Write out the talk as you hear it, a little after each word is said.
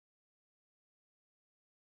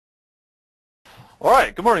All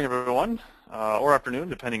right, good morning, everyone, or afternoon,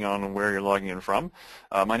 depending on where you're logging in from.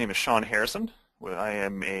 My name is Shawn Harrison. I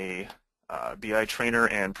am a BI trainer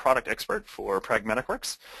and product expert for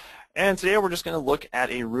Pragmaticworks. And today we're just going to look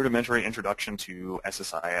at a rudimentary introduction to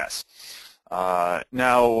SSIS.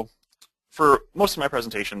 Now, for most of my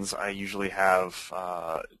presentations, I usually have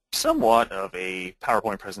somewhat of a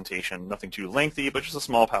PowerPoint presentation, nothing too lengthy, but just a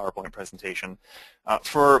small PowerPoint presentation.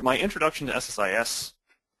 For my introduction to SSIS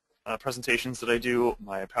presentations that I do,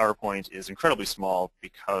 my PowerPoint is incredibly small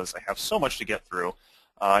because I have so much to get through,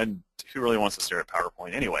 and who really wants to stare at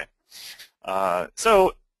PowerPoint anyway?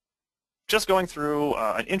 So just going through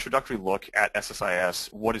an introductory look at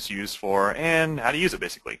SSIS, what it's used for, and how to use it,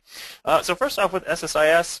 basically. So first off, with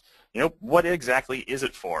SSIS, what exactly is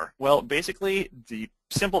it for? Well, basically, the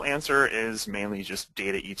simple answer is mainly just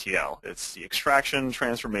data ETL. It's the extraction,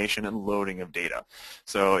 transformation, and loading of data.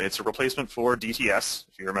 So it's a replacement for DTS.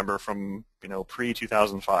 If you remember from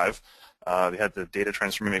pre-2005, they had the data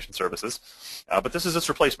transformation services, but this is its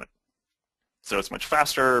replacement. So it's much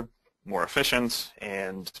faster, more efficient,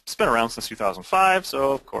 and it's been around since 2005.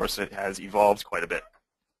 So of course, it has evolved quite a bit.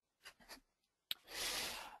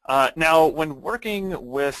 Now, when working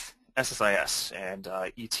with SSIS and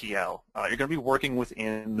ETL, you're going to be working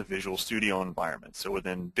within the Visual Studio environment. So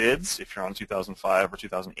within BIDS, if you're on 2005 or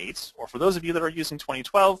 2008, or for those of you that are using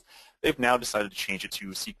 2012, they've now decided to change it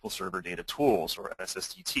to SQL Server Data Tools, or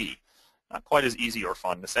SSDT. Not quite as easy or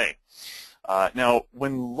fun to say. Now,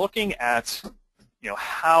 when looking at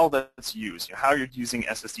how that's used, how you're using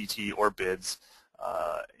SSDT or BIDS,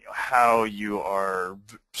 how you are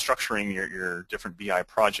structuring your different BI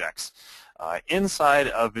projects. Inside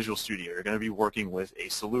of Visual Studio, you're going to be working with a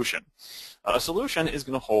solution. A solution is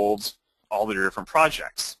going to hold all the different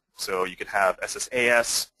projects. So you could have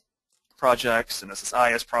SSIS projects, an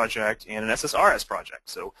SSIS project, and an SSRS project.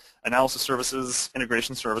 So analysis services,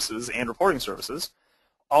 integration services, and reporting services,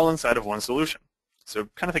 all inside of one solution. So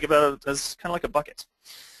kind of think about it as kind of like a bucket.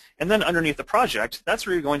 And then underneath the project, that's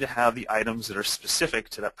where you're going to have the items that are specific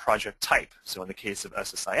to that project type. So in the case of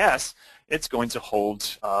SSIS, it's going to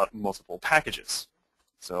hold multiple packages.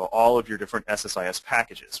 So all of your different SSIS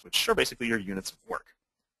packages, which are basically your units of work.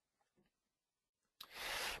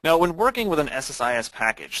 Now, when working with an SSIS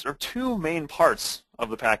package, there are two main parts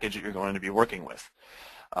of the package that you're going to be working with.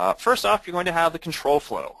 First off, you're going to have the control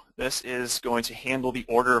flow. This is going to handle the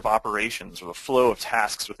order of operations or the flow of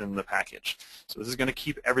tasks within the package. So this is going to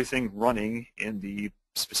keep everything running in the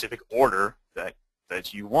specific order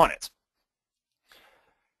that you want it.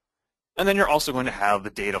 And then you're also going to have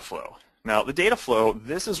the data flow. Now, the data flow,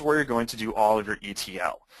 this is where you're going to do all of your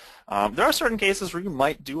ETL. There are certain cases where you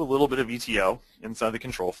might do a little bit of ETL inside the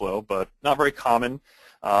control flow, but not very common.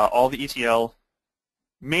 All the ETL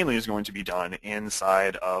mainly is going to be done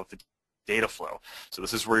inside of the data flow. So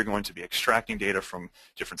this is where you're going to be extracting data from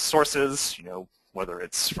different sources, whether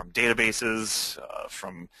it's from databases,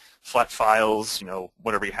 from flat files,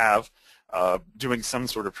 whatever you have, doing some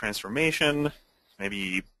sort of transformation,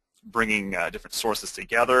 maybe bringing different sources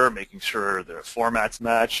together, making sure their formats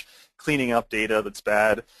match, cleaning up data that's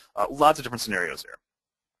bad, lots of different scenarios there.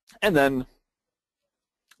 And then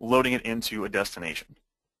loading it into a destination.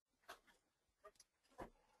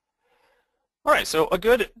 All right, so a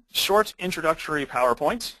good short introductory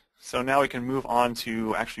PowerPoint. So now we can move on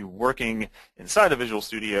to actually working inside of Visual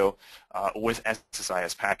Studio with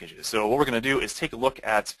SSIS packages. So what we're going to do is take a look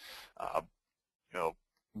at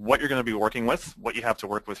what you're going to be working with, what you have to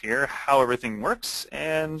work with here, how everything works,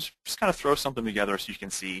 and just kind of throw something together so you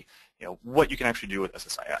can see what you can actually do with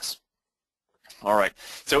SSIS. All right,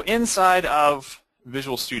 so inside of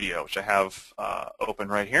Visual Studio, which I have open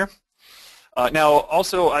right here. Now,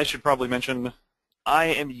 also, I should probably mention, I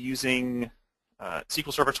am using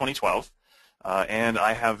SQL Server 2012, and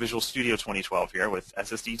I have Visual Studio 2012 here with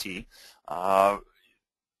SSDT.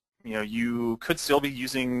 You could still be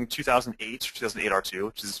using 2008 or 2008 R2,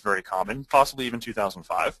 which is very common, possibly even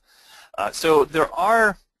 2005. So there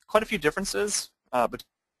are quite a few differences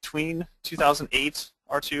between 2008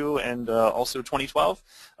 R2 and also 2012.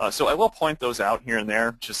 So I will point those out here and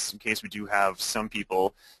there, just in case we do have some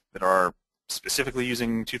people that are specifically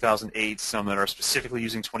using 2008, some that are specifically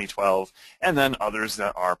using 2012, and then others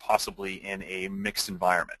that are possibly in a mixed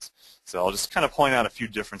environment. So I'll just kind of point out a few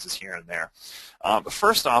differences here and there. But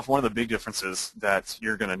first off, one of the big differences that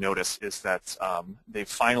you're going to notice is that they've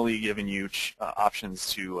finally given you options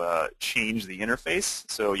to change the interface.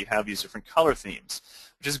 So you have these different color themes,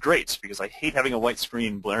 which is great because I hate having a white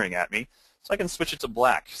screen blaring at me. So I can switch it to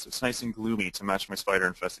black, so it's nice and gloomy to match my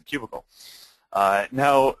spider-infested cubicle.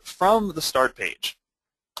 Now, from the start page,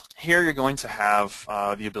 here you're going to have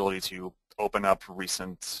the ability to open up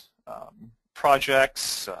recent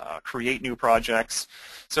projects, create new projects.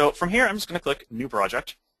 So from here, I'm just going to click New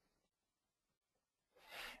Project.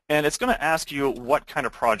 And it's going to ask you what kind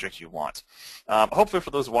of project you want. Hopefully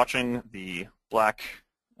for those watching, the black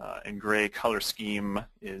and gray color scheme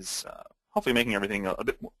is hopefully making everything a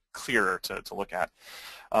bit clearer to look at.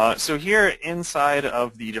 So here inside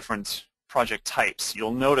of the different project types,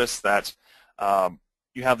 you'll notice that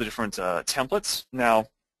you have the different templates. Now,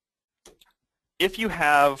 if you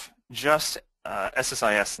have just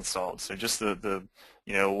SSIS installed, so just the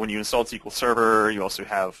when you install SQL Server, you also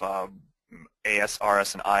have AS,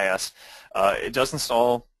 RS, and IS. It does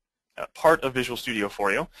install part of Visual Studio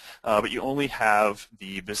for you, but you only have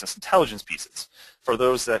the business intelligence pieces. For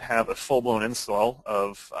those that have a full-blown install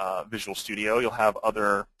of Visual Studio, you'll have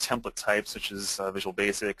other template types such as Visual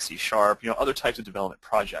Basic, C#, other types of development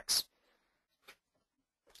projects.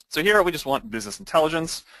 So here we just want business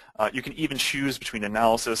intelligence. You can even choose between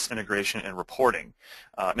analysis, integration, and reporting.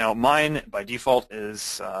 Now mine by default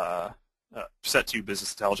is set to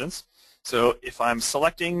business intelligence. So if I'm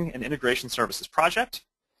selecting an integration services project,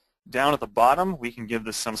 down at the bottom we can give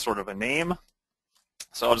this some sort of a name.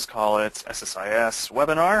 So I'll just call it SSIS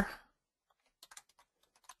webinar.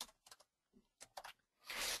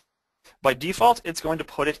 By default, it's going to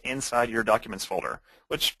put it inside your documents folder,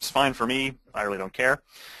 which is fine for me. I really don't care.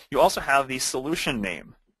 You also have the solution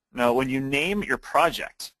name. Now, when you name your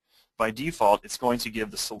project, by default, it's going to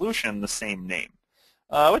give the solution the same name,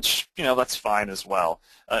 which, that's fine as well.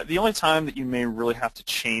 The only time that you may really have to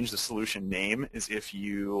change the solution name is if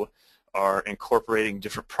you are incorporating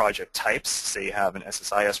different project types. Say you have an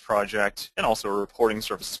SSIS project and also a reporting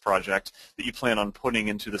services project that you plan on putting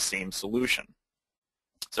into the same solution.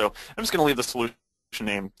 So I'm just going to leave the solution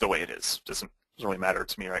name the way it is. Doesn't really matter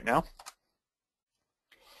to me right now.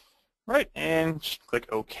 Right, and click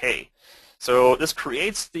OK. So this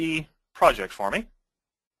creates the project for me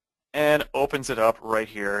and opens it up right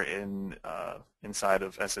here inside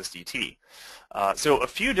of SSDT. So a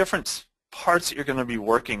few different parts that you're going to be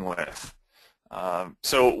working with.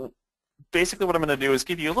 So basically what I'm going to do is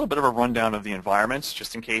give you a little bit of a rundown of the environment,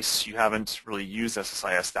 just in case you haven't really used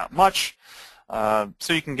SSIS that much,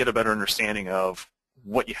 so you can get a better understanding of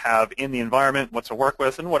what you have in the environment, what to work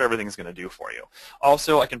with, and what everything's going to do for you.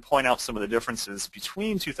 Also, I can point out some of the differences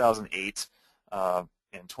between 2008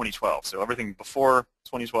 and 2012. So everything before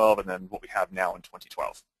 2012 and then what we have now in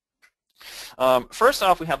 2012. First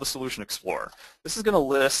off, we have the Solution Explorer. This is going to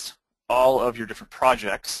list all of your different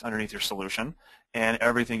projects underneath your solution and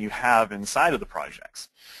everything you have inside of the projects.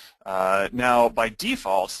 Now, by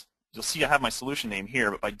default, you'll see I have my solution name here,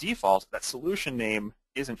 but by default, that solution name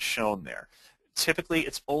isn't shown there. Typically,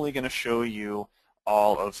 it's only going to show you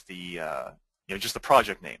all of the, just the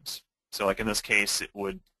project names. So like in this case, it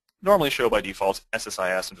would normally show by default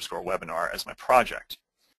SSIS_webinar as my project.